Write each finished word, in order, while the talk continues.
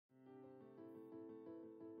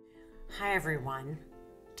Hi, everyone.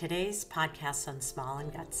 Today's podcast on Small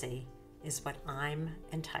and Gutsy is what I'm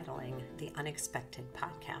entitling the Unexpected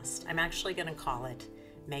Podcast. I'm actually going to call it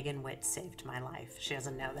Megan Witt Saved My Life. She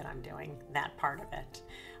doesn't know that I'm doing that part of it.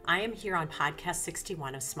 I am here on podcast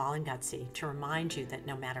 61 of Small and Gutsy to remind you that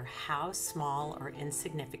no matter how small or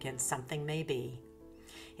insignificant something may be,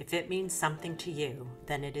 if it means something to you,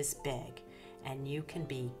 then it is big, and you can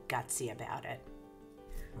be gutsy about it.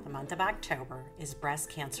 The month of October is Breast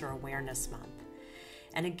Cancer Awareness Month.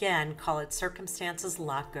 And again, call it circumstances,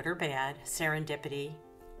 luck, good or bad, serendipity,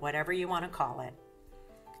 whatever you want to call it.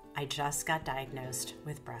 I just got diagnosed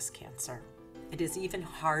with breast cancer. It is even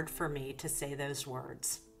hard for me to say those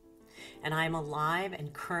words. And I am alive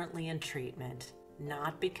and currently in treatment,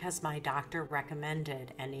 not because my doctor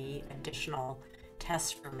recommended any additional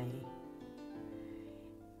tests for me,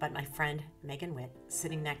 but my friend Megan Witt,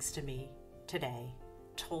 sitting next to me today,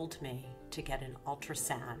 told me to get an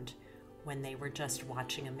ultrasound when they were just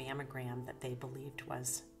watching a mammogram that they believed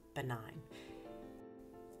was benign.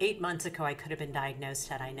 8 months ago, I could have been diagnosed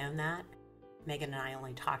had I known that. Megan and I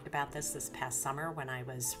only talked about this past summer when I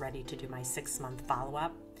was ready to do my 6-month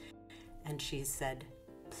follow-up. And she said,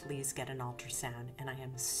 please get an ultrasound. And I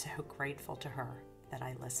am so grateful to her that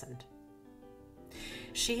I listened.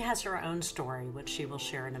 She has her own story, which she will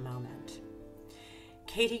share in a moment.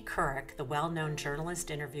 Katie Couric, the well-known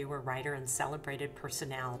journalist, interviewer, writer, and celebrated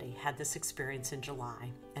personality, had this experience in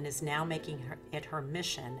July and is now making it her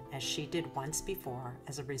mission, as she did once before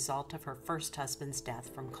as a result of her first husband's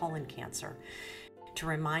death from colon cancer, to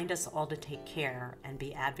remind us all to take care and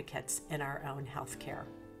be advocates in our own health care.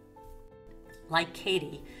 Like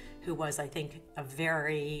Katie, who was, I think, a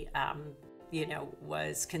very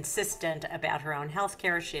was consistent about her own health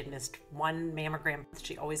care. She had missed one mammogram.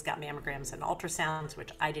 She always got mammograms and ultrasounds,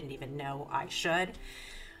 which I didn't even know I should.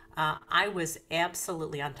 I was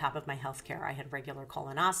absolutely on top of my health care. I had regular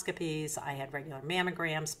colonoscopies. I had regular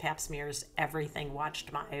mammograms, pap smears, everything.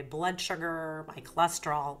 Watched my blood sugar, my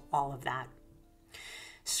cholesterol, all of that.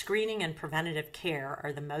 Screening and preventative care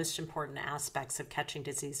are the most important aspects of catching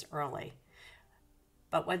disease early.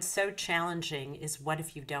 But what's so challenging is, what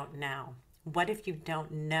if you don't know? What if you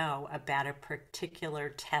don't know about a particular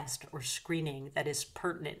test or screening that is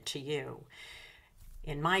pertinent to you?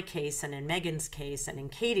 In my case, and in Megan's case, and in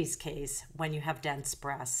Katie's case, when you have dense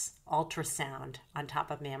breasts, ultrasound on top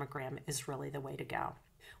of mammogram is really the way to go.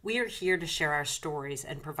 We are here to share our stories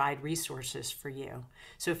and provide resources for you.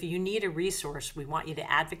 So if you need a resource, we want you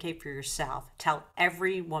to advocate for yourself. Tell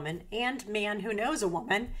every woman and man who knows a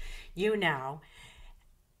woman you know,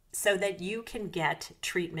 so that you can get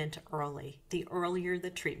treatment early. The earlier the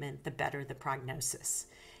treatment, the better the prognosis.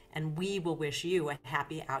 And we will wish you a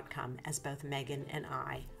happy outcome, as both Megan and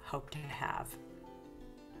I hope to have.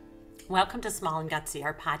 Welcome to Small and Gutsy,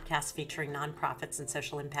 our podcast featuring nonprofits and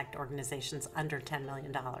social impact organizations under $10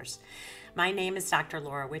 million. My name is Dr.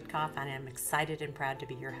 Laura Witkoff, and I'm excited and proud to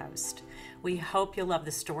be your host. We hope you'll love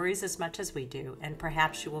the stories as much as we do, and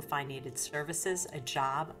perhaps you will find needed services, a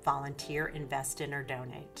job, volunteer, invest in, or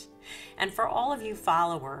donate. And for all of you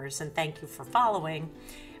followers, and thank you for following,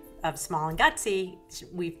 of Small and Gutsy,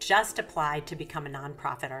 we've just applied to become a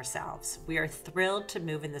nonprofit ourselves. We are thrilled to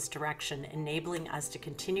move in this direction, enabling us to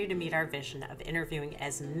continue to meet our vision of interviewing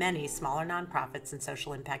as many smaller nonprofits and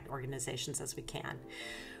social impact organizations as we can.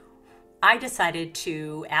 I decided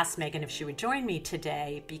to ask Megan if she would join me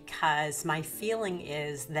today because my feeling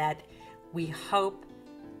is that we hope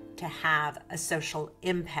to have a social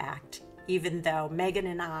impact, even though Megan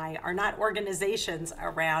and I are not organizations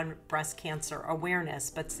around breast cancer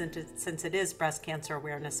awareness, but since it is Breast Cancer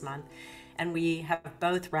Awareness Month, and we have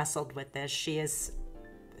both wrestled with this, she is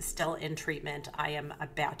still in treatment, I am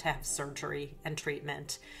about to have surgery and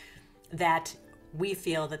treatment, that we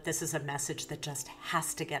feel that this is a message that just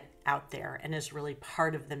has to get out there and is really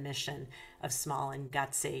part of the mission of Small and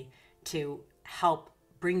Gutsy, to help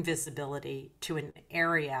bring visibility to an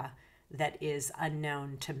area that is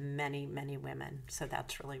unknown to many, many women. So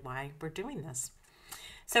that's really why we're doing this.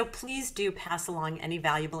 So please do pass along any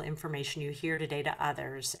valuable information you hear today to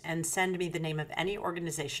others, and send me the name of any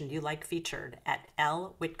organization you like featured at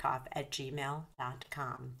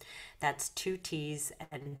lwitkoff@gmail.com. That's 2 T's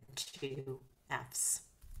and 2 F's.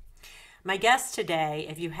 My guest today,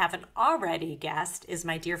 if you haven't already guessed, is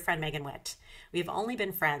my dear friend Megan Witt. We've only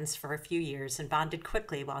been friends for a few years and bonded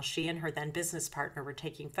quickly while she and her then business partner were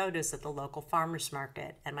taking photos at the local farmers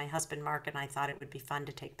market, and my husband Mark and I thought it would be fun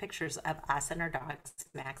to take pictures of us and our dogs,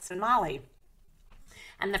 Max and Molly.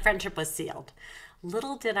 And the friendship was sealed.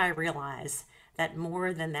 Little did I realize that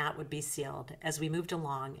more than that would be sealed as we moved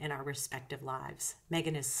along in our respective lives.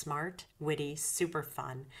 Megan is smart, witty, super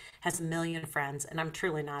fun, has a million friends, and I'm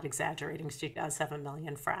truly not exaggerating. She does have a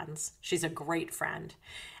million friends. She's a great friend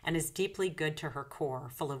and is deeply good to her core,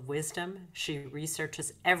 full of wisdom. She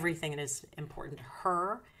researches everything that is important to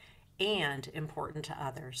her and important to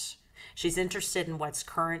others. She's interested in what's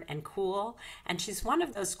current and cool, and she's one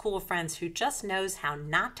of those cool friends who just knows how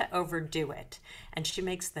not to overdo it. And she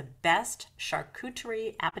makes the best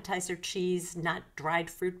charcuterie, appetizer cheese, nut, dried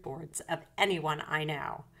fruit boards of anyone I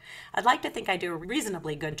know. I'd like to think I do a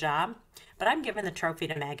reasonably good job, but I'm giving the trophy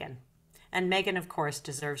to Megan. And Megan, of course,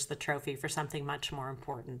 deserves the trophy for something much more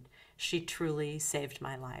important. She truly saved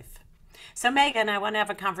my life. So Megan, I want to have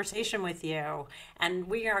a conversation with you, and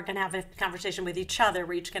we are going to have a conversation with each other.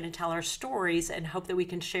 We're each going to tell our stories and hope that we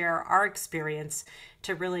can share our experience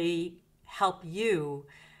to really help you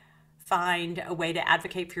find a way to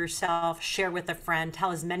advocate for yourself, share with a friend,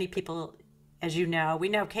 tell as many people as you know. We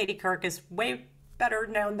know Katie Couric is way better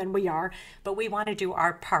known than we are, but we want to do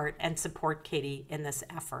our part and support Katie in this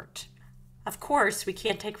effort. Of course, we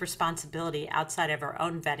can't take responsibility outside of our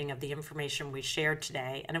own vetting of the information we shared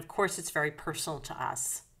today, and of course, it's very personal to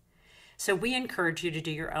us. So we encourage you to do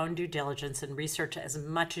your own due diligence and research as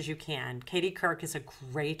much as you can. Katie Couric is a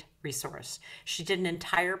great resource. She did an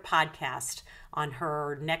entire podcast on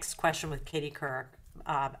her Next Question with Katie Couric,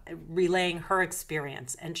 relaying her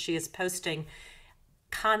experience, and she is posting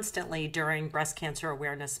constantly during Breast Cancer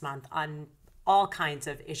Awareness Month on all kinds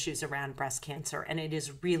of issues around breast cancer, and it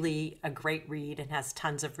is really a great read and has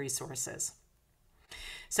tons of resources.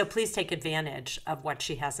 So please take advantage of what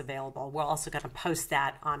she has available. We're also going to post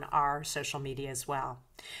that on our social media as well.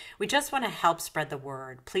 We just want to help spread the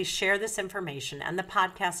word. Please share this information and the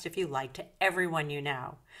podcast, if you like, to everyone you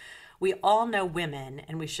know. We all know women,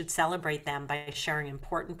 and we should celebrate them by sharing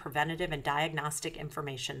important preventative and diagnostic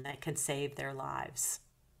information that can save their lives.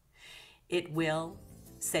 It will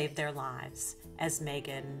saved their lives, as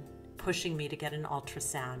Megan pushing me to get an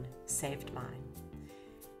ultrasound saved mine.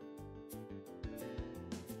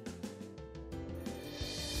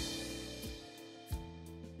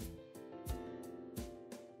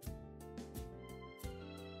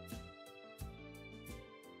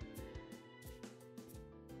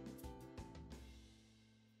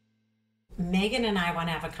 Megan and I want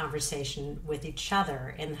to have a conversation with each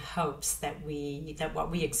other in hopes that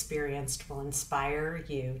what we experienced will inspire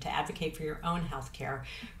you to advocate for your own health care,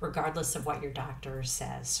 regardless of what your doctor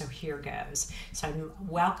says. So here goes. So I'm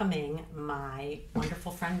welcoming my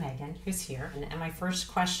wonderful friend Megan, who's here. And my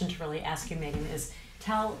first question to really ask you, Megan, is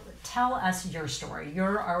tell us your story.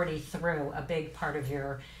 You're already through a big part of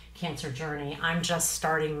your cancer journey. I'm just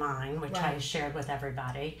starting mine, which I shared with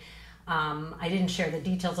everybody. I didn't share the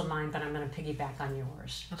details of mine, but I'm going to piggyback on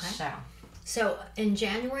yours. Okay. So in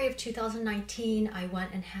January of 2019, I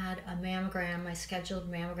went and had a mammogram, my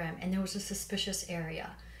scheduled mammogram, and there was a suspicious area,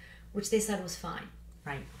 which they said was fine.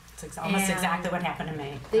 Right. It's almost exactly what happened to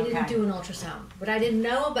me. They didn't do an ultrasound. But I didn't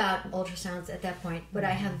know about ultrasounds at that point, but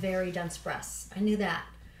I have very dense breasts. I knew that.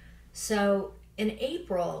 So in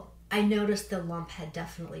April, I noticed the lump had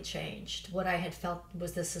definitely changed. What I had felt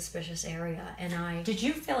was the suspicious area, and I... Did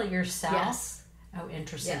you feel it yourself? Yes. Oh,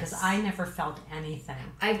 interesting, because Yes. I never felt anything.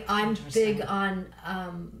 I'm big on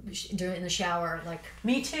during the shower, like...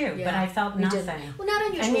 Me too, Yeah, but I felt we nothing. didn't. Well, not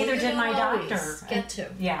unusual. And neither You did my don't always doctor. get to.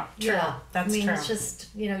 Yeah, true. Yeah. That's true. It's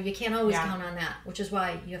just, you can't always Yeah. count on that, which is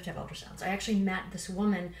why you have to have ultrasounds. I actually met this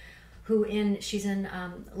woman she's in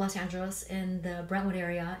Los Angeles in the Brentwood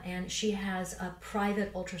area, and she has a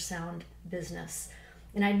private ultrasound business.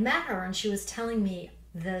 And I'd met her, and she was telling me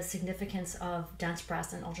the significance of dense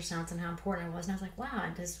breasts and ultrasounds and how important it was. And I was like, wow,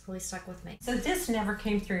 it just really stuck with me. So this never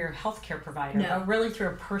came through your healthcare provider, No. but really through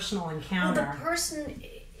a personal encounter. Well, the person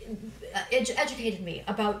educated me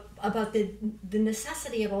about the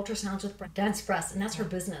necessity of ultrasounds with dense breasts, and that's her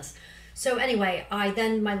business. So anyway,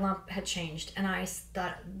 my lump had changed, and I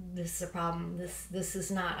thought, this is a problem. This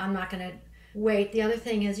is not, I'm not going to wait. The other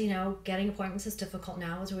thing is, getting appointments is difficult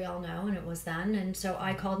now, as we all know, and it was then. And so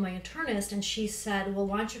I called my internist, and she said, well,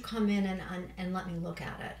 why don't you come in and let me look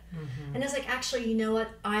at it? Mm-hmm. And I was like, actually, you know what?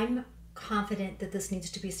 I'm confident that this needs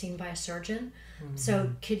to be seen by a surgeon. Mm-hmm.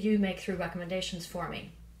 So could you make 3 recommendations for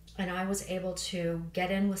me? And I was able to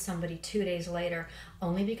get in with somebody 2 days later,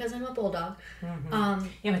 only because I'm a bulldog. Mm-hmm.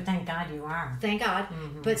 Yeah, but thank God you are. Thank God.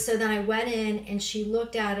 Mm-hmm. But so then I went in, and she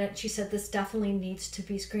looked at it. She said, this definitely needs to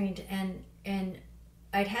be screened. And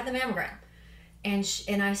I'd had the mammogram.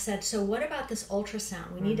 And I said, so what about this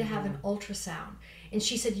ultrasound? We need to have an ultrasound. And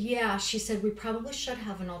she said, yeah. She said, we probably should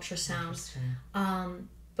have an ultrasound.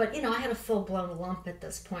 but I had a full-blown lump at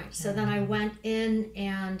this point. So then I went in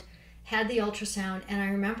and had the ultrasound, and I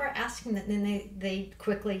remember asking that, and then they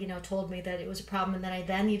quickly, told me that it was a problem and that I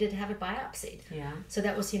then needed to have it biopsied. Yeah. So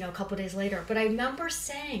that was, a couple of days later. But I remember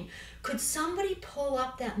saying, could somebody pull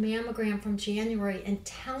up that mammogram from January and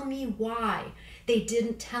tell me why they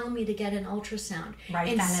didn't tell me to get an ultrasound? Right.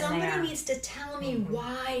 And somebody needs to tell me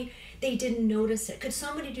why they didn't notice it. Could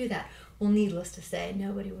somebody do that? Well, needless to say,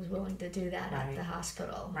 nobody was willing to do that at the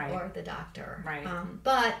hospital or the doctor. Right.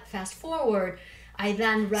 But fast forward, I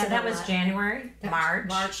then read. So that was January,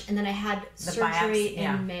 March, and then I had surgery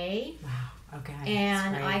in May. Wow. Okay.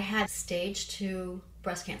 And I had stage 2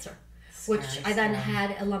 breast cancer, which I then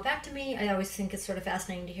had a lumpectomy. I always think it's sort of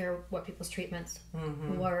fascinating to hear what people's treatments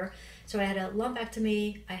were. So I had a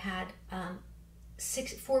lumpectomy. I had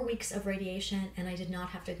 4 weeks of radiation, and I did not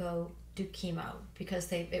have to go do chemo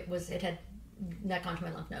because it had not gone to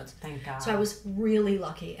my lymph nodes. Thank God. So I was really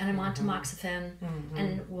lucky, and I'm on tamoxifen,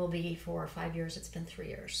 and will be for 5 years. It's been 3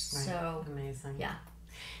 years. Right. So amazing. Yeah.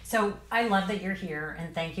 So I love that you're here,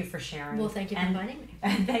 and thank you for sharing. Well, thank you for inviting me.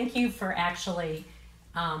 And thank you for actually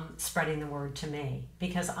spreading the word to me,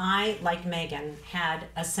 because I, like Megan, had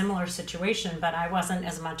a similar situation, but I wasn't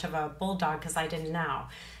as much of a bulldog because I didn't know.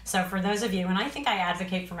 So for those of you, and I think I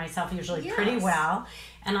advocate for myself usually pretty well,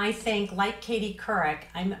 and I think, like Katie Couric,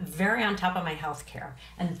 I'm very on top of my health care.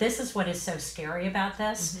 And this is what is so scary about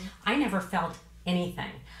this. I never felt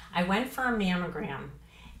anything. I went for a mammogram,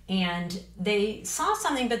 and they saw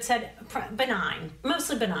something but said benign,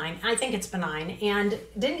 mostly benign. I think it's benign, and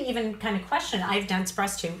didn't even kind of question it. I have dense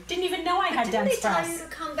breast too. Didn't even know I had dense breast. Didn't they tell you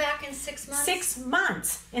to come back in 6 months? 6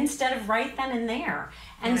 months instead of right then and there.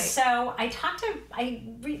 And so I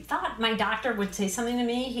thought my doctor would say something to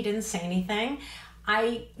me. He didn't say anything.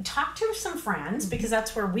 I talked to some friends, because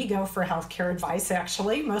that's where we go for healthcare advice,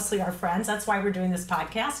 actually, mostly our friends. That's why we're doing this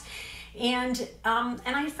podcast. And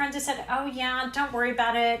I had friends that said, oh yeah, don't worry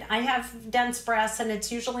about it. I have dense breasts and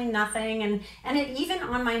it's usually nothing. And it even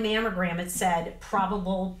on my mammogram, it said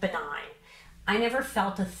probable benign. I never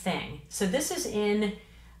felt a thing. So this is in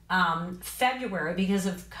February because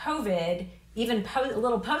of COVID, even a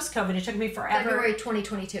little post-COVID, it took me forever. February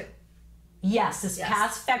 2022. Yes, this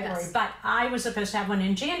past February, but I was supposed to have one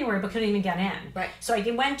in January, but couldn't even get in. Right. So I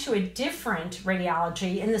went to a different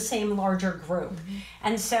radiology in the same larger group.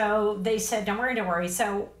 And so they said, don't worry.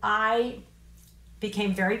 So I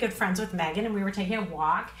became very good friends with Megan, and we were taking a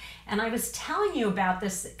walk, and I was telling you about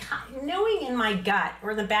this, knowing in my gut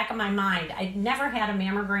or the back of my mind, I'd never had a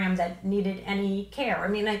mammogram that needed any care. I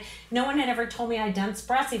mean, no one had ever told me I had dense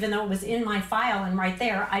breasts, even though it was in my file and right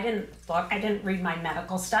there. I didn't look, I didn't read my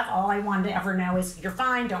medical stuff. All I wanted to ever know is, you're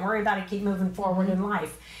fine, don't worry about it, keep moving forward in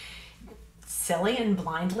life. Silly and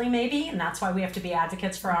blindly maybe, and that's why we have to be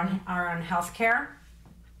advocates for our own health care.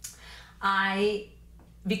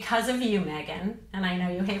 Because of you, Megan, and I know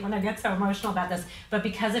you hate when I get so emotional about this, but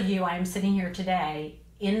because of you, I am sitting here today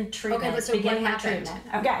in treatment. Okay, but so what happened?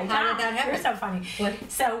 Okay, how did that happen? You're so funny.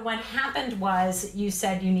 So what happened was, you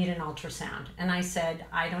said you need an ultrasound, and I said,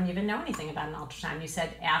 I don't even know anything about an ultrasound. You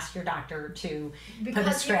said, ask your doctor to put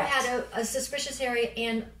a script. Because you had a suspicious area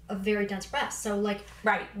and a very dense breast. So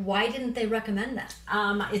why didn't they recommend that?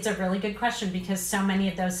 It's a really good question, because so many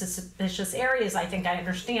of those suspicious areas, I think I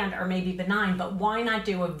understand, are maybe benign, but why not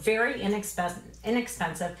do a very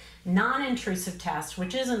inexpensive, non-intrusive test,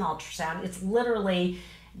 which is an ultrasound. It's literally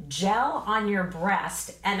gel on your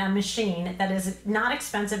breast and a machine that is not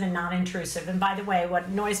expensive and not intrusive. And by the way, what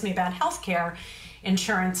annoys me about healthcare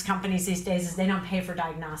insurance companies these days is they don't pay for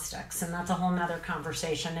diagnostics, and that's a whole nother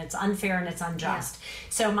conversation. It's unfair and it's unjust.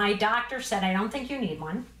 So my doctor said, I don't think you need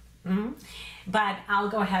one, but I'll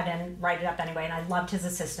go ahead and write it up anyway. And I loved his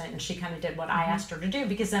assistant, and she kind of did what I asked her to do,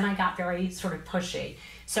 because then I got very sort of pushy.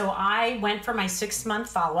 So I went for my 6-month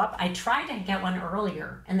follow-up. I tried to get one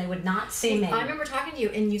earlier, and they would not see me. I remember talking to you,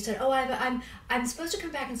 and you said, oh, I'm supposed to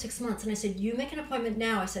come back in 6 months. And I said, you make an appointment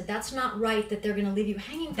now. I said, that's not right that they're going to leave you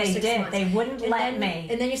hanging for 6 months. They wouldn't let me.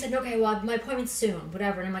 And then you said, okay, well, my appointment's soon,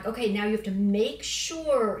 whatever. And I'm like, okay, now you have to make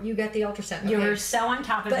sure you get the ultrasound. Okay. You're so on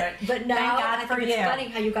top of it. But now Thank God I for think you. it's funny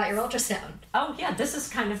how you got your ultrasound. Oh, yeah, this is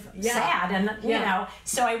kind of sad. And, you know,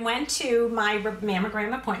 so I went to my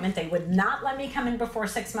mammogram appointment. They would not let me come in before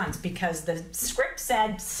 6 months, because the script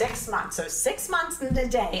said 6 months. So 6 months in the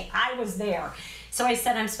day, I was there. So I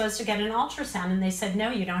said, I'm supposed to get an ultrasound. And they said,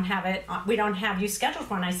 no, you don't have it. We don't have you scheduled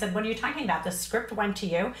for one. I said, what are you talking about? The script went to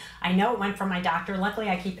you. I know it went from my doctor. Luckily,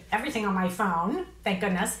 I keep everything on my phone, thank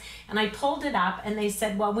goodness. And I pulled it up, and they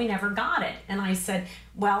said, well, we never got it. And I said,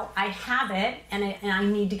 well, I have it, and I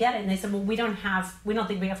need to get it. And they said, well, we don't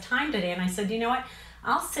think we have time today. And I said, you know what?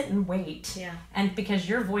 I'll sit and wait. Yeah. And because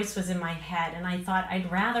your voice was in my head, and I thought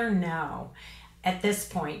I'd rather know at this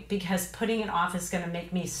point, because putting it off is going to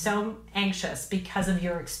make me so anxious because of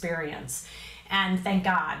your experience. And thank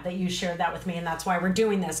God that you shared that with me, and that's why we're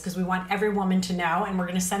doing this, because we want every woman to know, and we're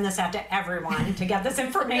going to send this out to everyone to get this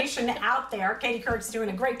information out there. Katie Couric's doing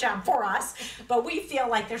a great job for us, but we feel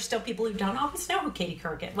like there's still people who don't always know who Katie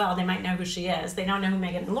Couric is. Well, they might know who she is. They don't know who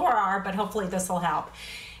Megan and Laura are, but hopefully this will help.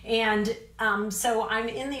 And so I'm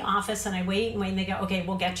in the office, and I wait and wait, and they go, okay,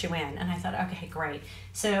 we'll get you in. And I thought, okay, great.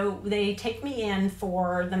 So they take me in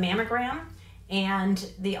for the mammogram and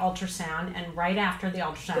the ultrasound, and right after the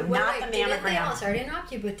ultrasound, not the mammogram. Sorry to interrupt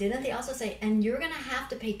you, but didn't they also say, and you're going to have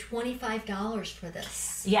to pay $25 for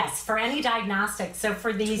this? Yes, for any diagnostic. So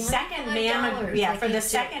for the second mammogram, for the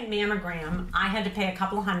second mammogram, I had to pay a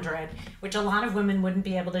couple $100, which a lot of women wouldn't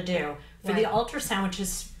be able to do. For the ultrasound, which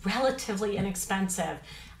is relatively inexpensive,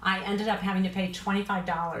 I ended up having to pay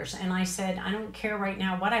 $25, and I said, I don't care right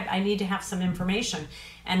now what I need to have some information.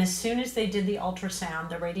 And as soon as they did the ultrasound,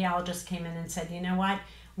 the radiologist came in and said, you know what,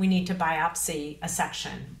 we need to biopsy a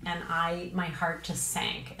section. And my heart just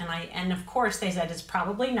sank. And of course they said, it's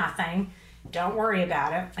probably nothing. Don't worry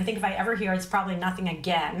about it. I think if I ever hear it's probably nothing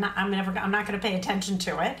again, I'm not going to pay attention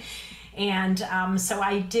to it. And so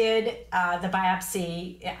I did the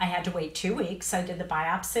biopsy. I had to wait 2 weeks. I did the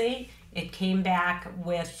biopsy. It came back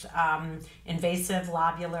with invasive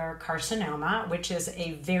lobular carcinoma, which is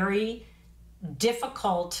a very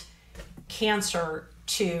difficult cancer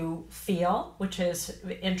to feel, which is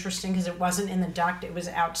interesting because it wasn't in the duct, it was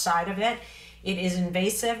outside of it. It is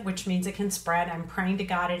invasive, which means it can spread. I'm praying to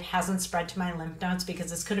God it hasn't spread to my lymph nodes,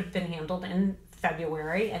 because this could have been handled in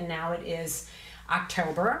February, and now it is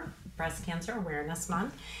October, Breast Cancer Awareness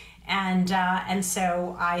Month. And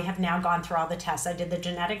so I have now gone through all the tests. I did the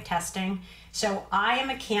genetic testing. So I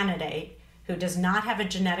am a candidate who does not have a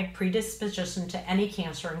genetic predisposition to any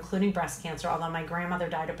cancer, including breast cancer, although my grandmother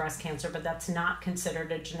died of breast cancer, but that's not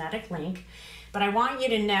considered a genetic link. But I want you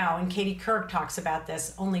to know, and Katie Couric talks about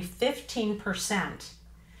this, only 15%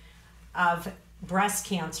 of breast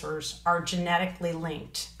cancers are genetically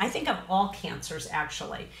linked. I think of all cancers,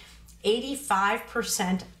 actually.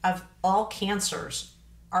 85% of all cancers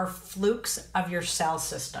are flukes of your cell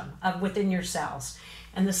system, of within your cells.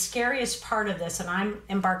 And the scariest part of this, and I'm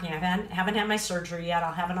embarking, I haven't had my surgery yet,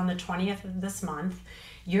 I'll have it on the 20th of this month.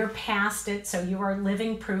 You're past it, so you are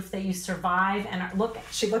living proof that you survive. And look,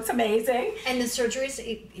 she looks amazing. And the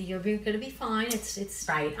surgeries, you're going to be fine. It's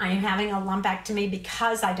right. I am having a lumpectomy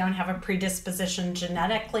because I don't have a predisposition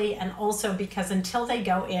genetically, and also because until they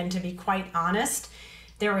go in, to be quite honest,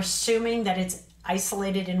 they're assuming that it's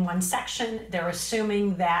isolated in one section. They're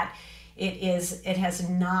assuming that it has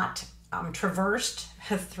not traversed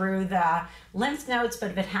through the lymph nodes,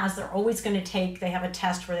 but if it has, they're always going to they have a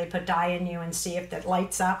test where they put dye in you and see if that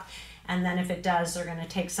lights up, and then if it does, they're going to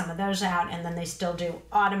take some of those out, and then they still do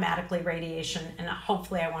automatically radiation, and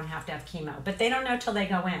hopefully I won't have to have chemo, but they don't know till they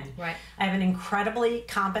go in. Right. I have an incredibly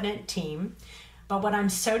competent team, but what I'm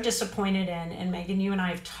so disappointed in, and Megan, you and I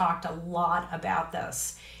have talked a lot about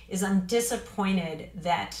this, is I'm disappointed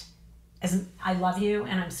that, as I love you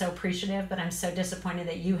and I'm so appreciative, but I'm so disappointed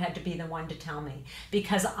that you had to be the one to tell me.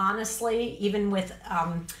 Because honestly, even with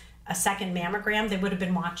a second mammogram, they would have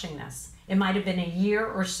been watching this. It might have been a year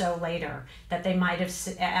or so later that I might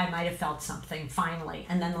have felt something finally,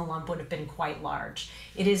 and then the lump would have been quite large.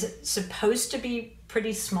 It is supposed to be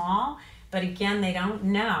pretty small, but again, they don't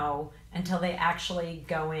know until they actually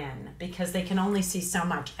go in, because they can only see so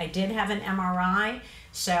much. I did have an MRI,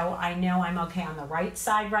 so I know I'm okay on the right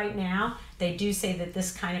side right now. They do say that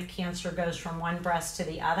this kind of cancer goes from one breast to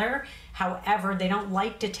the other. However, they don't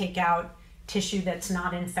like to take out tissue that's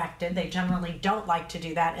not infected. They generally don't like to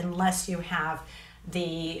do that unless you have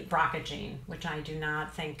the BRCA gene, which I do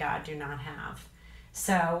not, thank God, do not have.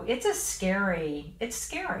 So it's scary. It's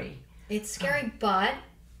scary, but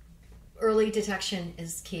early detection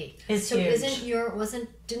is key. It's huge.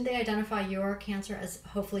 Didn't they identify your cancer as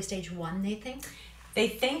hopefully stage 1, they think? They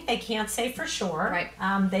think, they can't say for sure.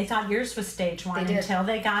 Right. They thought yours was stage 1 until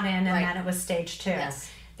they got in, and then it was stage 2.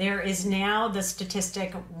 Yes. There is now the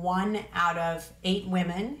statistic 1 out of 8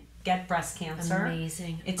 women get breast cancer.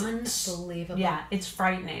 Amazing. It's unbelievable. Yeah, it's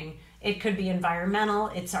frightening. It could be environmental.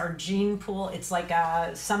 It's our gene pool. It's like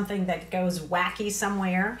something that goes wacky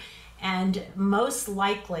somewhere. And most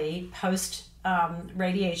likely post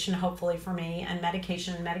radiation, hopefully for me, and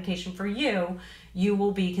medication for you, you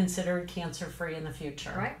will be considered cancer-free in the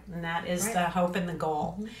future. Right. And that is the hope and the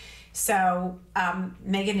goal. Mm-hmm. So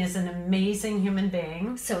Megan is an amazing human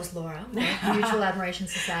being. So is Laura. Mutual Admiration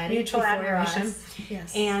Society. Mutual admiration.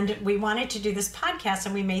 Yes. And we wanted to do this podcast,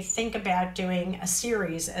 and we may think about doing a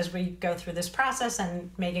series as we go through this process,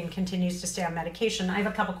 and Megan continues to stay on medication. I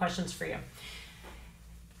have a couple questions for you.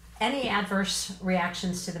 Any adverse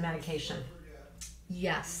reactions to the medication?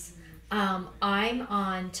 Yes. I'm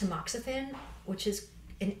on tamoxifen, which is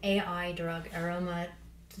an AI drug, aroma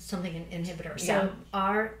something inhibitor. So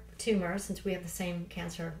our tumor, since we have the same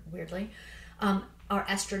cancer, weirdly, are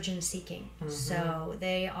estrogen seeking. So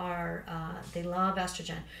they are they love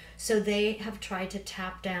estrogen. So they have tried to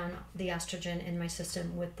tap down the estrogen in my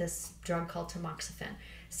system with this drug called tamoxifen.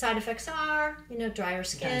 Side effects are, drier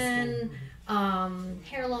skin,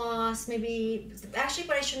 hair loss, maybe. Actually,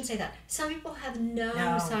 but I shouldn't say that. Some people have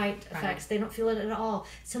no side effects. They don't feel it at all.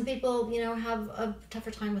 Some people, have a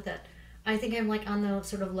tougher time with it. I think I'm like on the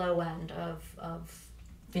sort of low end of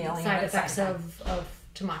side effects of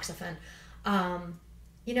tamoxifen.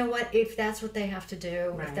 You know what? If that's what they have to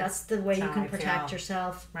do, if that's the way you can protect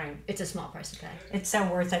yourself, it's a small price to pay. It's so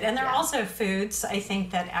worth it. And there are also foods, I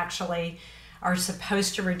think, that actually are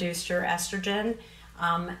supposed to reduce your estrogen.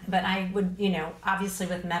 But I would, obviously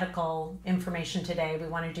with medical information today, we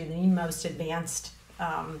want to do the most advanced,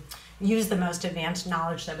 use the most advanced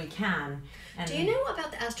knowledge that we can. And do you know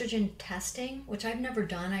about the estrogen testing, which I've never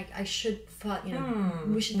done? I should,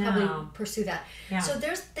 we should probably pursue that. Yeah. So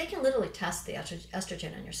they can literally test the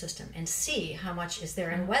estrogen in your system and see how much is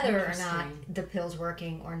there and whether or not the pill's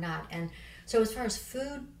working or not. And so as far as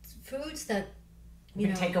foods that you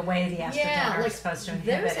can take away the estrogen are supposed to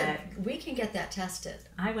inhibit it. We can get that tested.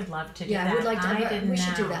 I would love to do that. Yeah, I would like to. We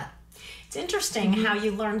should do that. It's interesting how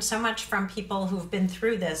you learn so much from people who've been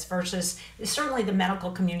through this versus certainly the medical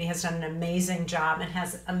community has done an amazing job and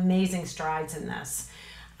has amazing strides in this.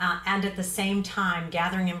 And at the same time,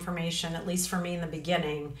 gathering information, at least for me in the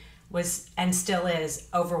beginning, was and still is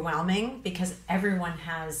overwhelming because everyone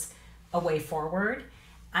has a way forward.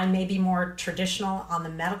 I may be more traditional on the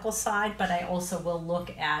medical side, but I also will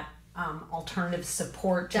look at alternative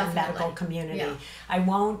support to the medical community. Yeah. I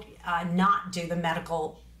won't not do the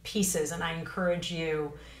medical pieces, and I encourage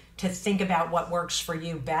you to think about what works for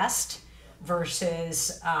you best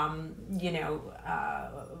versus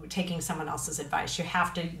taking someone else's advice. You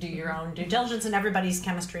have to do your own due diligence, and everybody's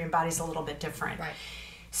chemistry and body's a little bit different. Right.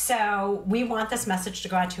 So we want this message to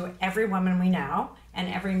go out to every woman we know and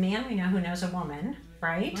every man we know who knows a woman,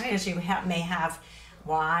 right? Because you may have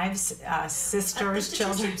wives, sisters,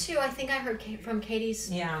 children. Too, I think I heard from Katie's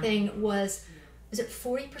thing was it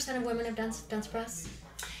 40% of women have dense breasts?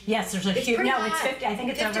 Yes, there's a huge. No, it's 50. I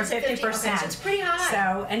think it's over 50%. Okay, so it's pretty high.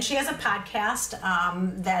 So, and she has a podcast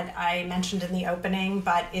that I mentioned in the opening,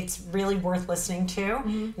 but it's really worth listening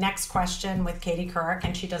to. Next Question with Katie Couric,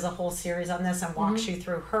 and she does a whole series on this and walks you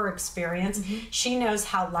through her experience. She knows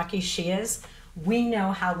how lucky she is. We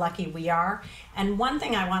know how lucky we are. And one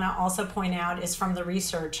thing I want to also point out is from the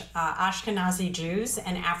research, Ashkenazi Jews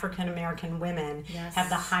and African American women have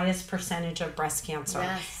the highest percentage of breast cancer.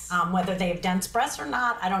 Whether they have dense breasts or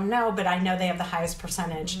not, I don't know, but I know they have the highest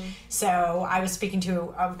percentage. So I was speaking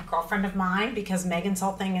to a girlfriend of mine because Megan's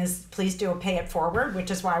whole thing is please do a pay it forward,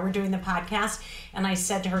 which is why we're doing the podcast. And I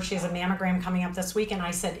said to her, she has a mammogram coming up this week, and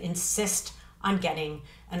I said, insist on getting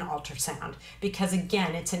an ultrasound because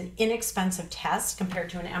again it's an inexpensive test compared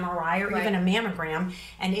to an MRI or even a mammogram,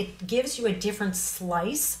 and it gives you a different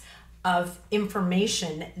slice of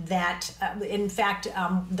information that in fact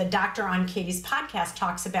the doctor on Katie's podcast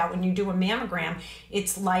talks about when you do a mammogram,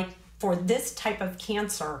 it's like for this type of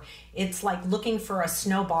cancer it's like looking for a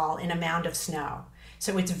snowball in a mound of snow.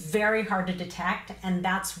 So it's very hard to detect, and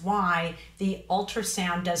that's why the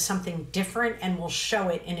ultrasound does something different and will show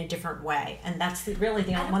it in a different way. And that's really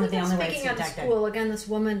one of the only ways to detect it. Speaking of school, again, this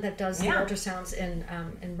woman that does the ultrasounds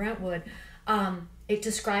in Brentwood, it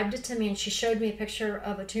described it to me, and she showed me a picture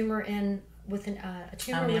of a tumor with a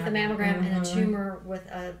mammogram and a tumor with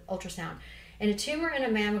an ultrasound. And a tumor in a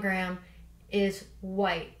mammogram is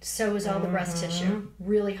white, so is all the breast tissue.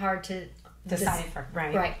 Really hard to decipher.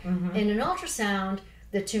 Right. In an ultrasound,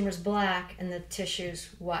 the tumor's black and the tissue's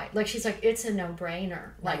white. Like she's like, it's a no-brainer.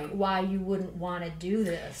 Like why you wouldn't want to do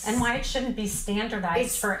this. And why it shouldn't be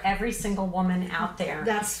standardized for every single woman out there.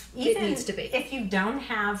 It needs to be. If you don't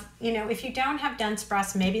have, if you don't have dense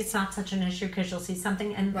breasts, maybe it's not such an issue because you'll see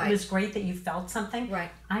something. And it was great that you felt something.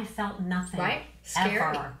 Right. I felt nothing. Right.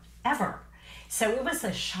 Scary. Ever. So it was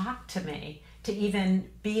a shock to me to even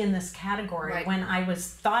be in this category when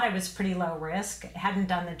thought I was pretty low risk, hadn't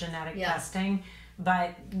done the genetic testing.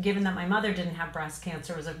 But given that my mother didn't have breast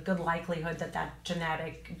cancer, it was a good likelihood that that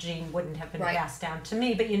genetic gene wouldn't have been passed down to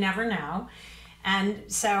me, but you never know. And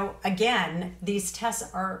so again, these tests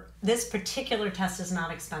this particular test is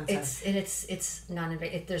not expensive. It's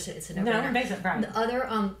non-invasive. It's a no-brainer. Non-invasive, right.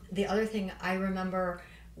 The other thing I remember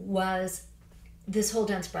was this whole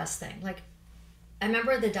dense breast thing. Like, I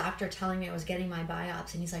remember the doctor telling me I was getting my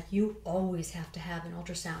biopsy, and he's like, "You always have to have an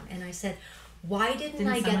ultrasound." And I said, "Why didn't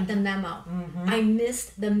I get the memo? I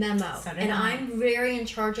missed the memo, and I'm very in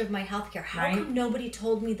charge of my healthcare. How come nobody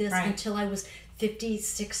told me this until I was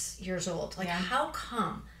 56 years old? Like, how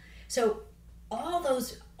come?" So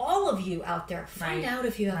all of you out there, find out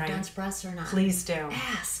if you have dense breasts or not. Please do.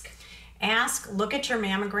 Ask, look at your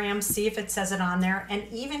mammogram, see if it says it on there. And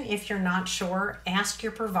even if you're not sure, ask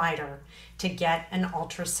your provider to get an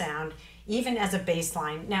ultrasound, even as a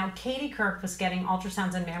baseline. Now, Katie Couric was getting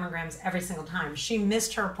ultrasounds and mammograms every single time. She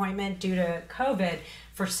missed her appointment due to COVID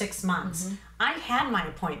for 6 months. I had my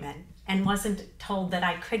appointment and wasn't told that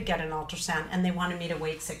I could get an ultrasound, and they wanted me to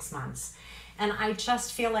wait 6 months. And I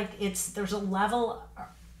just feel like there's a level,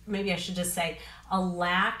 maybe I should just say, a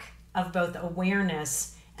lack of both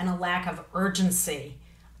awareness and a lack of urgency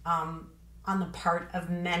on the part of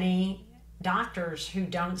many doctors who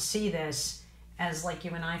don't see this as, like you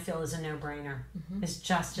and I feel, is a no-brainer. It's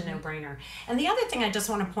just a no-brainer. And the other thing I just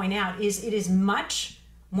want to point out is it is much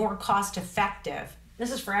more cost-effective,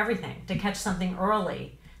 this is for everything, to catch something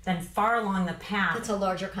early than far along the path. It's a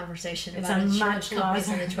larger conversation. It's a much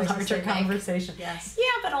larger conversation. Yes. Yeah,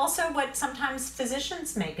 but also what sometimes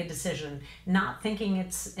physicians make a decision, not thinking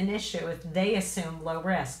it's an issue if they assume low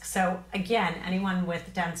risk. So again, anyone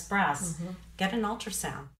with dense breasts, get an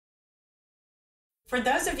ultrasound. For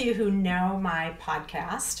those of you who know my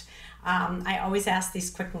podcast, I always ask these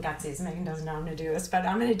quick and gutsies. Megan doesn't know I'm going to do this, but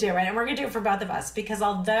I'm going to do it. And we're going to do it for both of us, because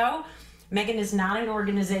although Megan is not an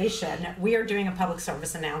organization, we are doing a public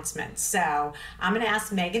service announcement. So I'm going to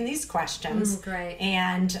ask Megan these questions. Great.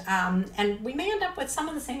 And we may end up with some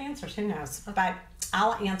of the same answers. Who knows? Okay. But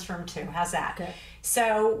I'll answer them too. How's that? Good.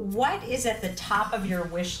 So what is at the top of your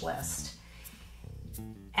wish list?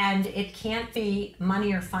 And it can't be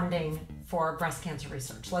money or funding for breast cancer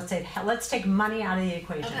research. Let's take money out of the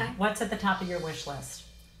equation. Okay. What's at the top of your wish list?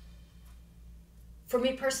 For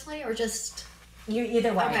me personally, or just... You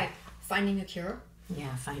either way. Okay. Finding a cure.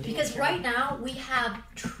 Yeah, finding a cure. Because right now we have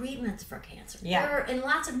treatments for cancer. Yeah. There are and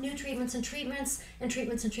lots of new treatments and treatments and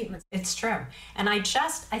treatments and treatments. It's true. And I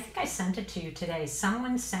think I sent it to you today.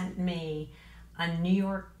 Someone sent me a New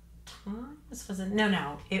York Times, was it?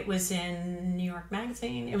 No, it was in New York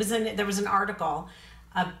Magazine. There was an article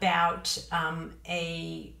about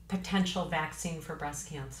a potential vaccine for breast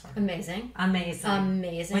cancer. Amazing.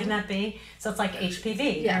 Wouldn't that be? So it's like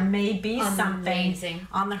HPV. Yeah. There may be something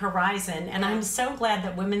on the horizon. And I'm so glad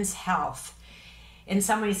that women's health in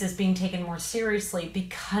some ways is being taken more seriously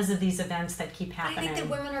because of these events that keep happening. I think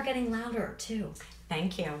that women are getting louder too.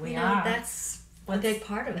 Thank you. We are. That's a big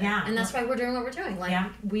part of it. Yeah. And that's why we're doing what we're doing.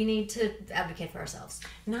 We need to advocate for ourselves.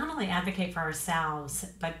 Not only advocate for ourselves,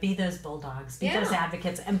 but be those bulldogs, be those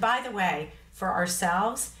advocates. And by the way, for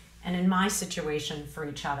ourselves, and in my situation, for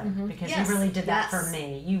each other, because you really did that for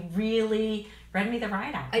me. You really read me the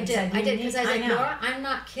write-up. I did, because I was like, Nora, I'm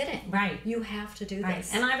not kidding. Right. You have to do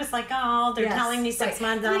this. And I was like, oh, they're telling me 6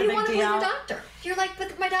 months, not a big deal. You want to believe your doctor. You're like,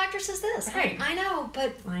 but my doctor says this. Right. I know,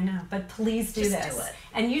 but please do this. Do it.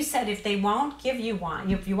 And you said if they won't give you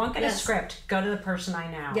one, if you won't get a script, go to the person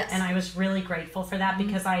I know. Yes. And I was really grateful for that,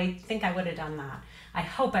 because I think I would have done that. I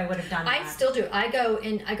hope I would have done that. I still do. I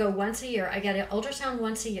go once a year. I get an ultrasound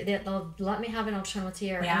once a year. They'll let me have an ultrasound once a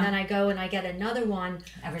year. And then I go and I get another one.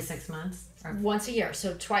 Every 6 months? Once a year.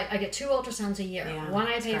 So twice. I get 2 ultrasounds a year. Yeah, one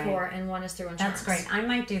I pay for and one is through insurance. That's great. I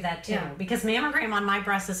might do that too. Yeah. Because mammogram on my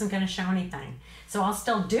breast isn't going to show anything. So I'll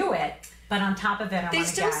still do it. But on top of it, They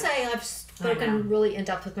still say, I've spoken really in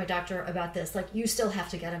depth with my doctor about this, like, you still have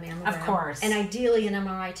to get a mammogram. Of course. And ideally an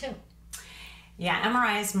MRI too. Yeah,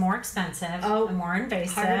 MRI is more expensive and more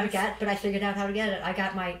invasive. Harder to get, but I figured out how to get it. I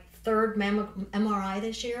got my 3rd MRI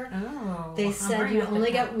this year. Oh. They said you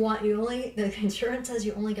only get one. The insurance says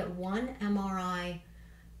you only get 1 MRI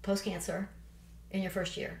post-cancer in your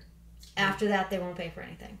first year. After that, they won't pay for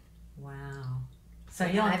anything. Wow. So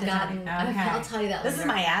you'll have to I'll tell you that This later. is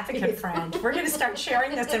my advocate friend. We're going to start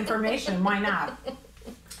sharing this information. Why not?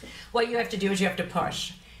 What you have to do is you have to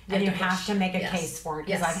push. And you have to make a case for it,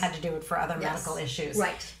 because I've had to do it for other medical issues.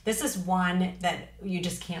 Right. This is one that you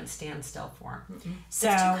just can't stand still for.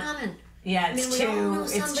 So it's too common. Yeah, I mean, it's we all know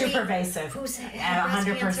it's too somebody pervasive. who's At had breast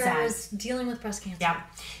 100%. cancer, is dealing with breast cancer. Yeah.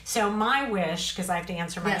 So my wish, because I have to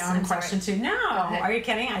answer my Yes, own I'm question sorry. too. No, Okay. are you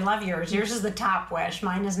kidding? I love yours. Yours is the top wish.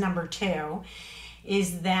 Mine is number 2,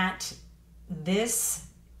 is that this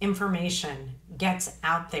information gets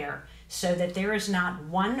out there so that there is not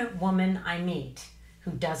one woman I meet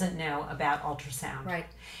who doesn't know about ultrasound. Right.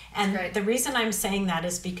 And Right. the reason I'm saying that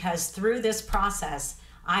is because through this process,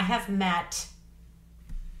 I have met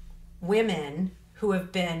women who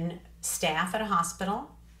have been staff at a hospital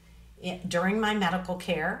during my medical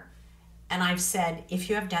care, and I've said, if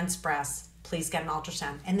you have dense breasts, please get an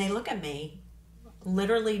ultrasound. And they look at me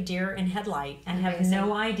literally deer in headlight and have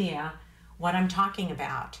no idea what I'm talking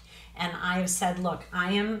about. And I've said, look,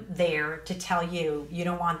 I am there to tell you, you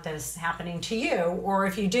don't want this happening to you, or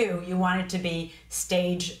if you do, you want it to be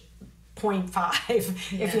stage 0.5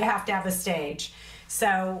 if you have to have a stage.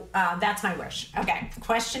 So that's my wish. Okay,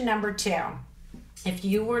 question number 2. If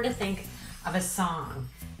you were to think of a song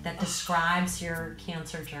that describes your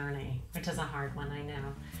cancer journey, which is a hard one, I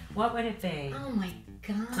know, what would it be? Oh my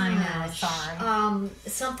gosh. I know, sorry.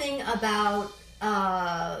 Something about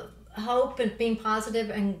hope and being positive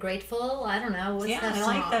and grateful. I don't know. What's Yeah, that I song?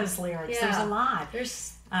 like those lyrics. Yeah. There's a lot.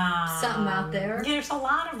 There's something out there. Yeah, there's a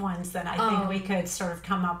lot of ones that I think we could sort of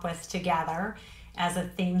come up with together as a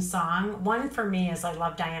theme song. One for me is I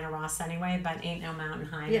love Diana Ross anyway, but Ain't No Mountain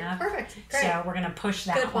High Yeah, Enough. perfect. Great. So we're gonna push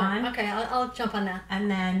that Good one. Okay, I'll jump on that.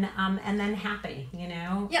 And then Happy, you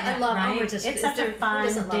know? Yeah, I love right? Onward. It's such a fun who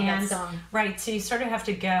doesn't love that dance. song? Right, so you sort of have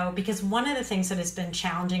to go, because one of the things that has been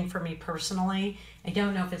challenging for me personally, I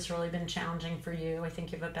don't know if it's really been challenging for you. I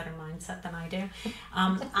think you have a better mindset than I do.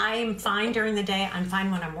 I'm fine during the day. I'm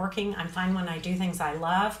fine when I'm working. I'm fine when I do things I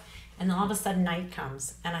love. And then all of a sudden night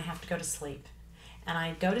comes and I have to go to sleep. And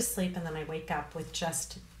I go to sleep and then I wake up with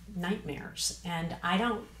just nightmares. And I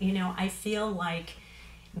don't, I feel like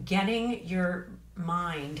getting your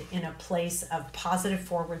mind in a place of positive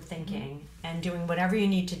forward thinking and doing whatever you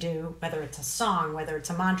need to do, whether it's a song, whether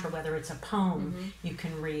it's a mantra, whether it's a poem you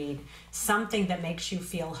can read, something that makes you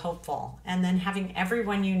feel hopeful. And then having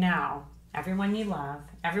everyone you know, everyone you love,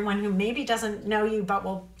 everyone who maybe doesn't know you but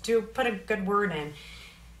will put a good word in,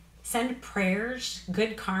 send prayers,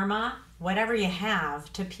 good karma, whatever you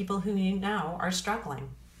have, to people who you know are struggling.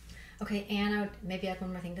 Okay, and maybe add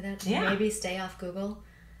one more thing to that. Yeah. Maybe stay off Google.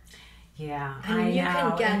 Yeah, I mean, you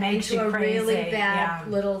can get into a really bad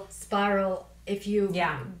little spiral if you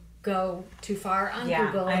go too far on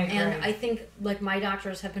Google. I agree. And I think, like, my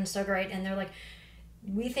doctors have been so great, and they're like,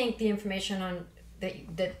 we think the information on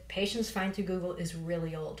that patients find through Google is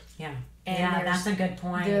really old. Yeah. And yeah, that's a good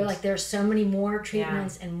point. They're like, there's so many more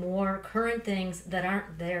treatments and more current things that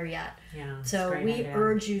aren't there yet. Yeah. So we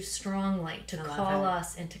urge you strongly to call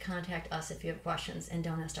us and to contact us if you have questions, and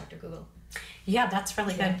don't ask Dr. Google. Yeah, that's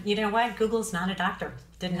really good. You know what? Google's not a doctor.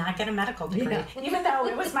 Did not get a medical degree. Even though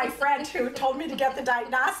it was my friend who told me to get the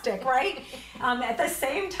diagnostic, right? At the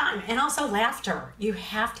same time. And also laughter. You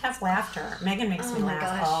have to have laughter. Megan makes me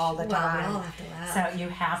laugh all the time. We all have to laugh. So you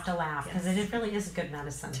have to laugh, because it really is good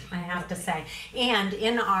medicine, I have to say. And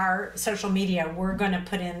in our social media, we're going to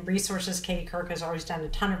put in resources. Katie Couric has always done a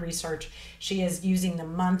ton of research. She is using the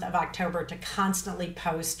month of October to constantly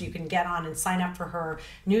post. You can get on and sign up for her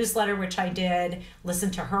newsletter, which I did,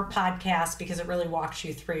 listen to her podcast, because it really walks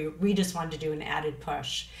you through. We just wanted to do an added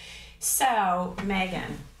push. So,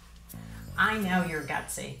 Megan, I know you're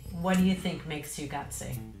gutsy. What do you think makes you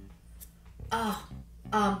gutsy?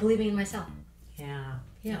 Believing in myself. Yeah,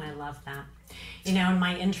 and I love that. In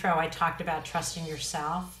my intro, I talked about trusting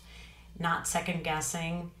yourself, not second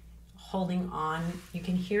guessing, holding on. You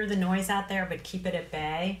can hear the noise out there, but keep it at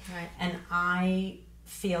bay. Right. And I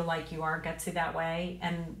feel like you are gutsy that way.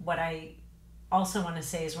 And what I also want to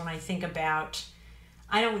say is, when I think about,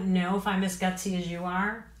 I don't know if I'm as gutsy as you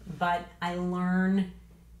are, but I learn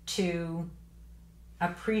to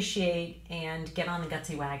appreciate and get on the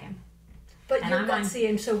gutsy wagon. But you're gutsy,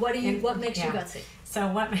 and so what makes you gutsy? So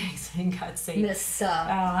what makes me gutsy? Miss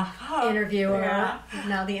interviewer,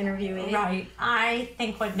 now the interviewee. Right. I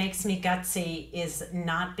think what makes me gutsy is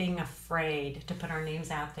not being afraid to put our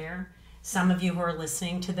names out there. Some of you who are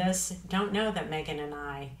listening to this don't know that Megan and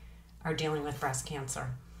I are dealing with breast cancer.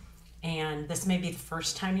 And this may be the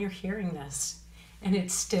first time you're hearing this. And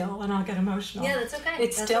it's still, and I'll get emotional. Yeah, that's okay.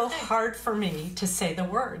 It's still hard for me to say the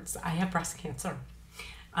words, I have breast cancer.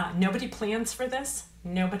 Nobody plans for this.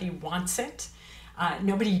 Nobody wants it.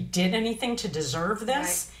 Nobody did anything to deserve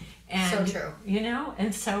this. Right. And, so true.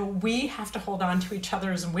 And so we have to hold on to each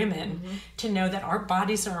other as women to know that our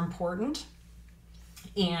bodies are important,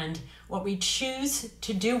 and what we choose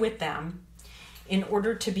to do with them in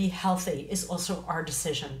order to be healthy is also our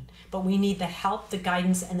decision. But we need the help, the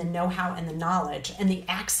guidance, and the know-how, and the knowledge, and the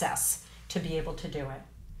access to be able to do it.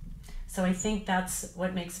 So I think that's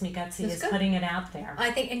what makes me gutsy, is putting it out there.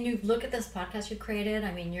 I think, and you look at this podcast you created,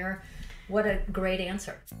 I mean, what a great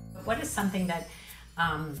answer. What is something that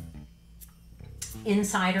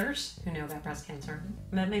insiders who know about breast cancer,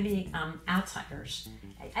 but maybe outsiders,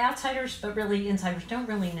 but really insiders don't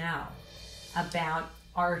really know about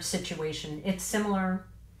our situation? It's similar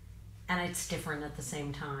and it's different at the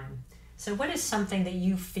same time. So what is something that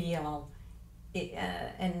you feel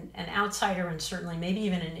an outsider, and certainly maybe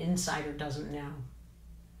even an insider, doesn't know?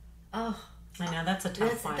 Oh, I know that's a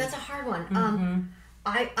tough one. That's a hard one.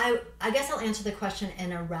 I guess I'll answer the question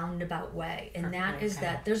in a roundabout way, and that is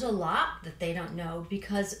that there's a lot that they don't know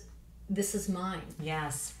because this is mine.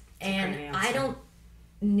 Yes. And I don't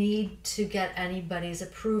need to get anybody's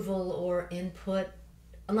approval or input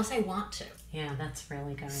unless I want to. Yeah, that's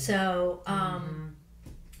really good. So,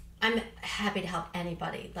 I'm happy to help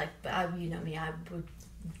anybody. Like, you know me, I would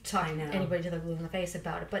talk to anybody to the blue in the face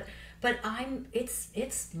about it. But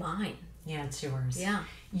it's mine. Yeah, it's yours. Yeah.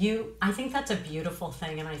 I think that's a beautiful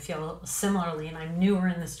thing, and I feel similarly, and I'm newer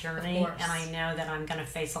in this journey, and I know that I'm going to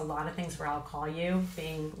face a lot of things where I'll call you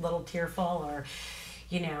being a little tearful or,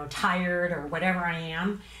 tired or whatever I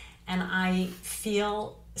am. And I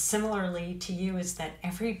feel similarly to you is that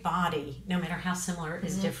every body, no matter how similar,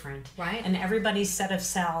 is different. Right. And everybody's set of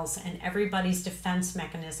cells and everybody's defense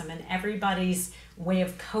mechanism and everybody's way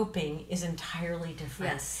of coping is entirely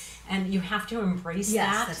different. Yes. And you have to embrace that.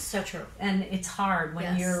 Yes, that's so true. And it's hard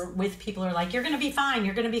when you're with people who are like, you're going to be fine,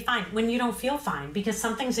 when you don't feel fine because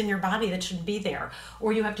something's in your body that shouldn't be there.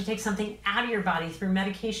 Or you have to take something out of your body through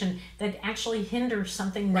medication that actually hinders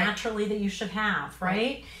something naturally that you should have,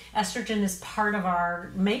 right? Estrogen is part of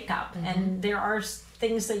our makeup, and there are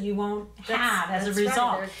things that you won't have as a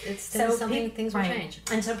result. Right. It's something things will change.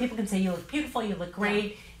 And so people can say, you look beautiful, you look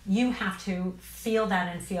great. Yeah. You have to feel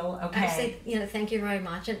that and feel okay. I say, thank you very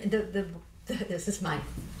much. And this is my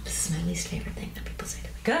least favorite thing that people say to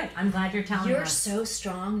me. Good. I'm glad you're telling us. You're so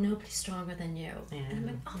strong. Nobody's stronger than you. Yeah. And I'm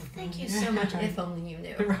like, oh, thank you so much. If only you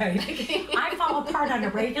knew. Right. I fall apart on a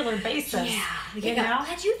regular basis. Yeah. You know?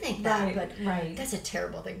 Glad you think that. Right. But that's a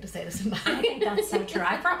terrible thing to say to somebody. I think that's so true.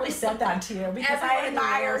 I probably said that to you because I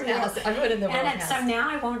admire you. Everyone in the world has. So now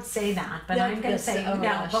I won't say that, but I'm going to say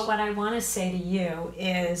no. But what I want to say to you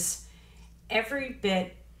is every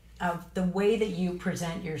bit of the way that you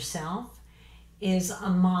present yourself is a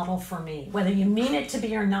model for me. Whether you mean it to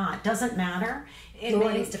be or not, doesn't matter.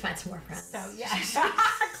 Laura needs to find some more friends. So, yes.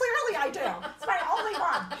 Clearly I do. It's my only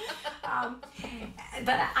one.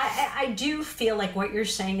 But I do feel like what you're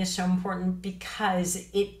saying is so important because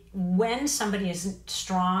when somebody is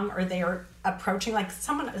strong or they are approaching, like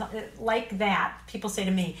someone like that, people say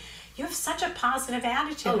to me, you have such a positive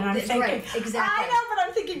attitude. And I'm thinking, right, exactly. I know, but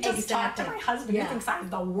I'm thinking, just talk to my husband. He thinks I have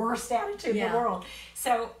the worst attitude in the world.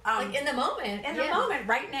 So, like in the moment. In the moment,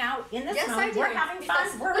 right now, in this moment, we're having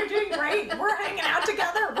fun. We're doing great. We're hanging out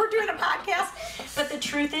together. We're doing a podcast. But the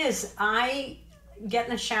truth is, I get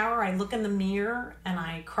in the shower, I look in the mirror, and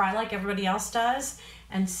I cry like everybody else does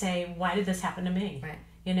and say, why did this happen to me? Right.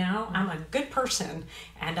 I'm a good person,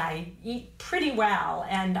 and I eat pretty well,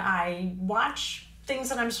 and I watch things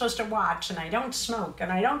that I'm supposed to watch, and I don't smoke,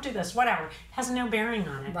 and I don't do this, whatever. It has no bearing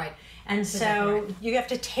on it. Right. And so you have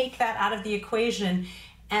to take that out of the equation.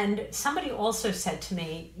 And somebody also said to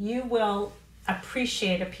me, you will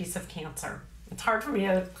appreciate a piece of cancer. It's hard for me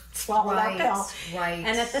to swallow that pill. Right.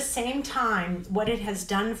 And at the same time, what it has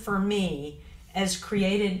done for me is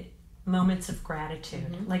created moments of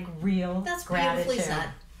gratitude, like real That's gratitude. Beautifully said.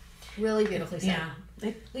 Really beautifully said. Yeah.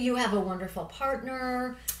 You have a wonderful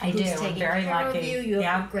partner. I do. Who's taking very care lucky. of you. You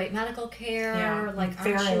have great medical care. Yeah. Like,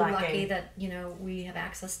 very aren't you lucky. lucky that we have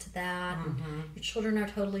access to that? Your children are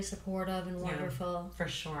totally supportive and wonderful. For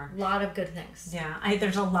sure. A lot of good things. Yeah,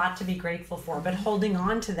 there's a lot to be grateful for, but holding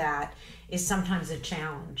on to that is sometimes a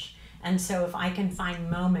challenge. And so if I can find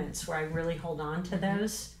moments where I really hold on to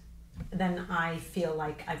those, then I feel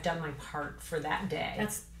like I've done my part for that day.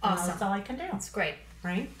 That's awesome. That's all I can do. That's great.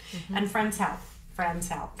 Right? And friends help.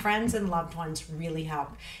 Friends and loved ones really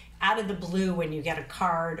help. Out of the blue, when you get a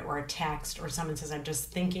card or a text or someone says, I'm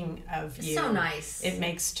just thinking of you. So nice. It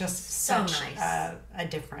makes just such a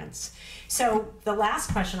difference. So the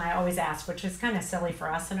last question I always ask, which is kind of silly for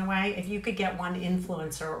us in a way, if you could get one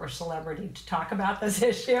influencer or celebrity to talk about this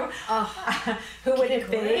issue, who would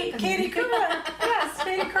it be? Katie Couric. Yes,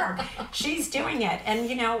 Katie Couric. She's doing it.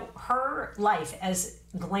 And her her life, as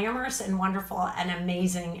glamorous and wonderful and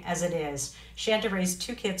amazing as it is, she had to raise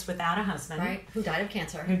 2 kids without a husband. Right. Who died of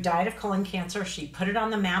cancer. Who died of colon cancer. She put it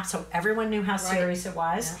on the map so everyone knew how serious it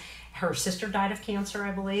was. Yeah. Her sister died of cancer,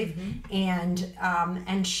 I believe.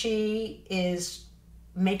 And she is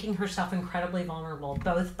making herself incredibly vulnerable,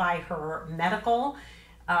 both by her medical,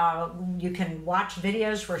 you can watch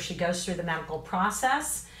videos where she goes through the medical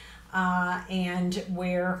process, and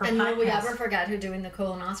where her and will we ever forget her doing the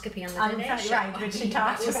colonoscopy on the Today Show? Right, which she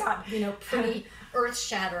talks about. Pretty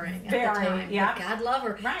earth-shattering at the time. Yeah. But God love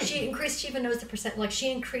her. Right. She even knows the percent,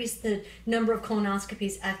 she increased the number of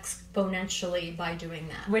colonoscopies exponentially by doing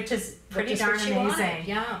that. Which is pretty darn amazing.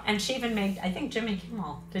 Yeah. And she even made, I think, Jimmy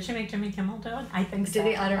Kimmel. Did she make Jimmy Kimmel do it? I think so. Did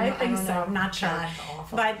he? I don't know. I think so. Know. I'm not sure. God,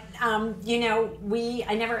 awful. But,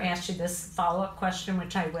 I never asked you this follow-up question,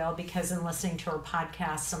 which I will, because in listening to her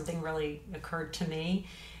podcast, something really occurred to me.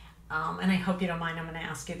 And I hope you don't mind, I'm going to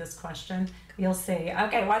ask you this question. You'll see.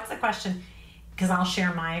 Okay, what's the question? Because I'll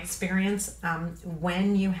share my experience.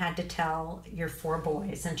 When you had to tell your 4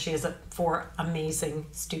 boys, and she has 4 amazing,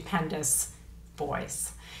 stupendous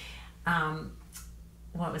boys,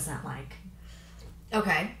 what was that like?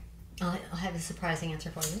 Okay, I'll have a surprising answer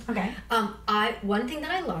for you. Okay. One thing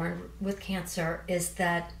that I learned with cancer is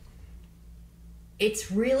that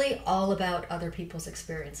it's really all about other people's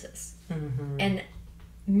experiences. Mm-hmm. And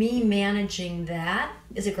me managing that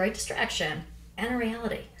is a great distraction and a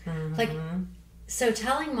reality. Mm-hmm. So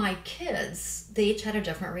telling my kids, they each had a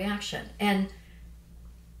different reaction. And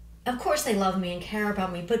of course they love me and care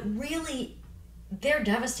about me, but really they're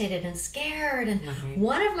devastated and scared. And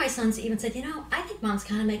one of my sons even said, I think Mom's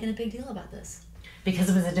kind of making a big deal about this. Because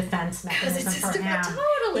it was a defense mechanism for him.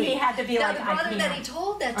 Totally. He had to be the brother that he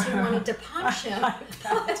told that to wanted to punch him.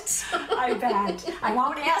 I bet. I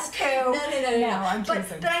won't ask who. No, I'm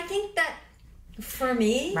teasing. But I think that for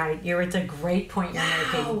me... Right. It's a great point you're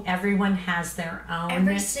making. Everyone has their own...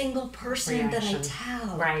 Every single person reaction. that I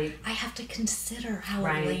tell, right. I have to consider how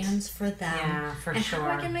it lands for them. Yeah, for and sure.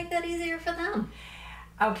 how I can make that easier for them.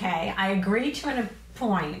 Okay, I agree to a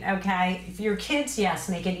point, okay? If your kids, yes,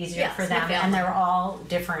 make it easier for them, and they're all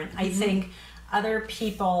different. I think other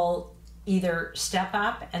people either step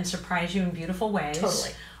up and surprise you in beautiful ways.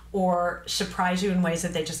 Totally. Or surprise you in ways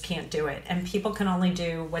that they just can't do it. And people can only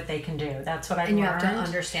do what they can do. That's what I've learned. And you have to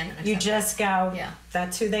understand that. You just go,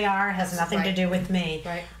 that's who they are, has nothing to do with me.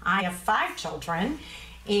 Right. I have 5 children,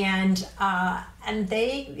 and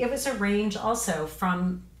it was a range also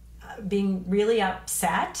from being really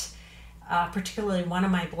upset. Particularly one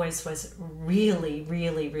of my boys was really,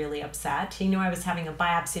 really, really upset. He knew I was having a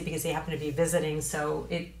biopsy because he happened to be visiting, so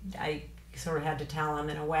I sort of had to tell him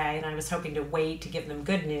in a way, and I was hoping to wait to give them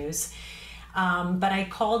good news. But I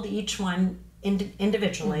called each one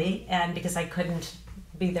individually, and because I couldn't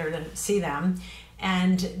be there to see them,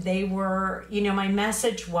 and they were, my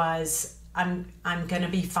message was, I'm going to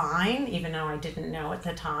be fine, even though I didn't know at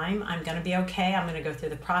the time. I'm going to be okay. I'm going to go through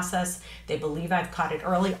the process. They believe I've caught it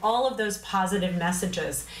early. All of those positive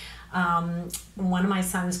messages. One of my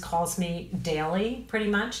sons calls me daily, pretty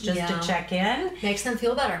much, just to check in. Makes them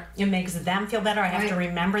feel better. It makes them feel better. I have to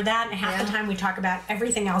remember that. And half the time we talk about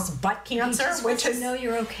everything else but cancer, which is know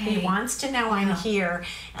you're okay. He wants to know I'm here.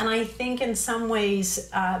 And I think in some ways,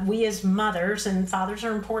 we as mothers, and fathers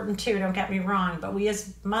are important too, don't get me wrong, but we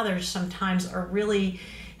as mothers sometimes are really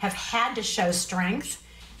have had to show strength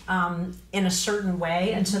in a certain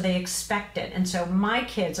way, and so they expect it. And so my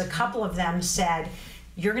kids, a couple of them said,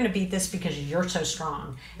 you're going to beat this because you're so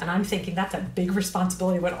strong. And I'm thinking that's a big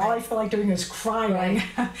responsibility when all I feel like doing is crying.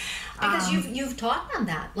 Because you've taught them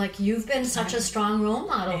that. You've been such a strong role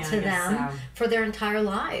model to them for their entire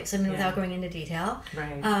lives. I mean, without going into detail.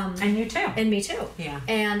 Right. And you too. And me too. Yeah.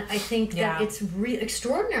 And I think that it's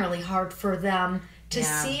extraordinarily hard for them to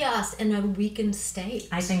see us in a weakened state.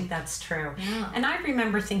 I think that's true. Yeah. And I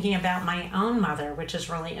remember thinking about my own mother, which is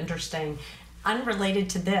really interesting. Unrelated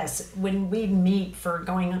to this, when we meet for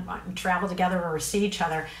going travel together or see each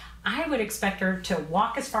other, I would expect her to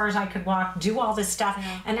walk as far as I could walk, do all this stuff.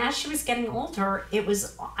 And as she was getting older,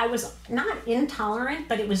 I was not intolerant,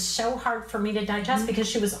 but it was so hard for me to digest because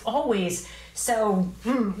she was always so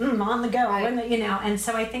on the go, and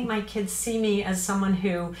so I think my kids see me as someone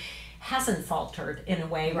who hasn't faltered in a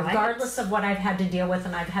way, regardless of what I've had to deal with,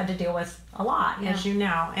 and I've had to deal with a lot, as you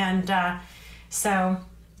know. And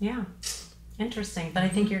interesting, but I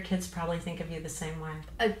think your kids probably think of you the same way.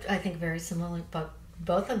 I think very similarly, but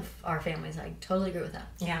both of our families, I totally agree with that.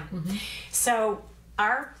 Yeah. Mm-hmm. So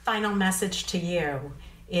our final message to you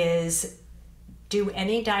is, do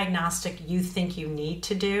any diagnostic you think you need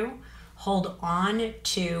to do. Hold on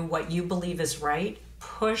to what you believe is right.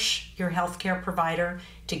 push your healthcare provider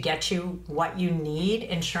to get you what you need.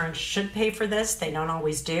 Insurance should pay for this. They don't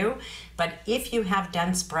always do. But if you have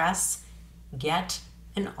dense breasts, get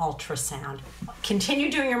an ultrasound.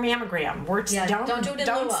 Continue doing your mammogram.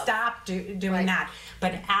 Don't stop doing that.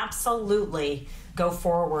 But absolutely go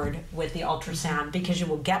forward with the ultrasound, because you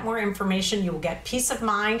will get more information, you will get peace of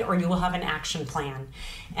mind, or you will have an action plan.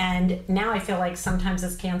 And now I feel like sometimes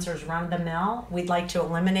this cancer is run of the mill. We'd like to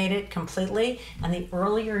eliminate it completely. And the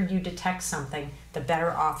earlier you detect something, the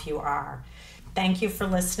better off you are. Thank you for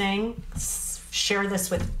listening. Share this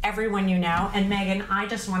with everyone you know. And Megan, I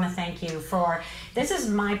just want to thank you for, this is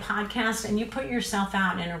my podcast, and you put yourself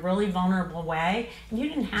out in a really vulnerable way. And you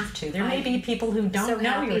didn't have to. There may be people who don't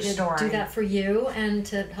know your story. Do that for you and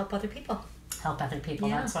to help other people. Help other people.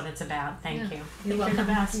 Yeah. That's what it's about. Thank you. You're welcome. You're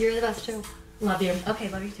the best. You're the best too. Love you. Okay,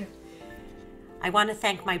 love you too. I want to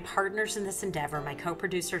thank my partners in this endeavor, my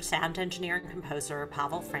co-producer, sound engineer, and composer,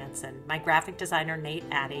 Pavel Franson, my graphic designer, Nate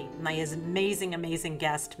Addy, my amazing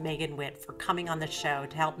guest, Megan Witt, for coming on the show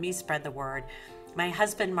to help me spread the word, my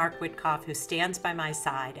husband, Mark Witkoff, who stands by my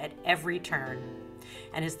side at every turn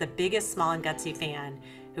and is the biggest Small and Gutsy fan,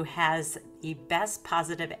 who has the best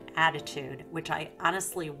positive attitude, which I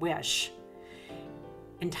honestly wish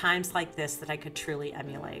in times like this that I could truly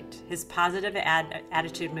emulate. His positive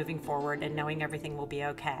attitude moving forward and knowing everything will be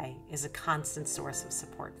okay is a constant source of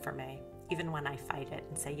support for me, even when I fight it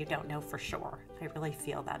and say, you don't know for sure. I really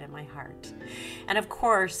feel that in my heart. And of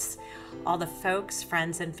course, all the folks,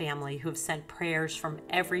 friends, and family who have sent prayers from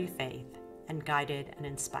every faith and guided and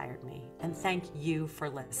inspired me. And thank you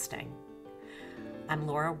for listening. I'm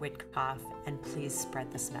Laura Witkoff, and please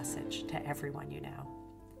spread this message to everyone you know.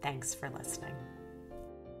 Thanks for listening.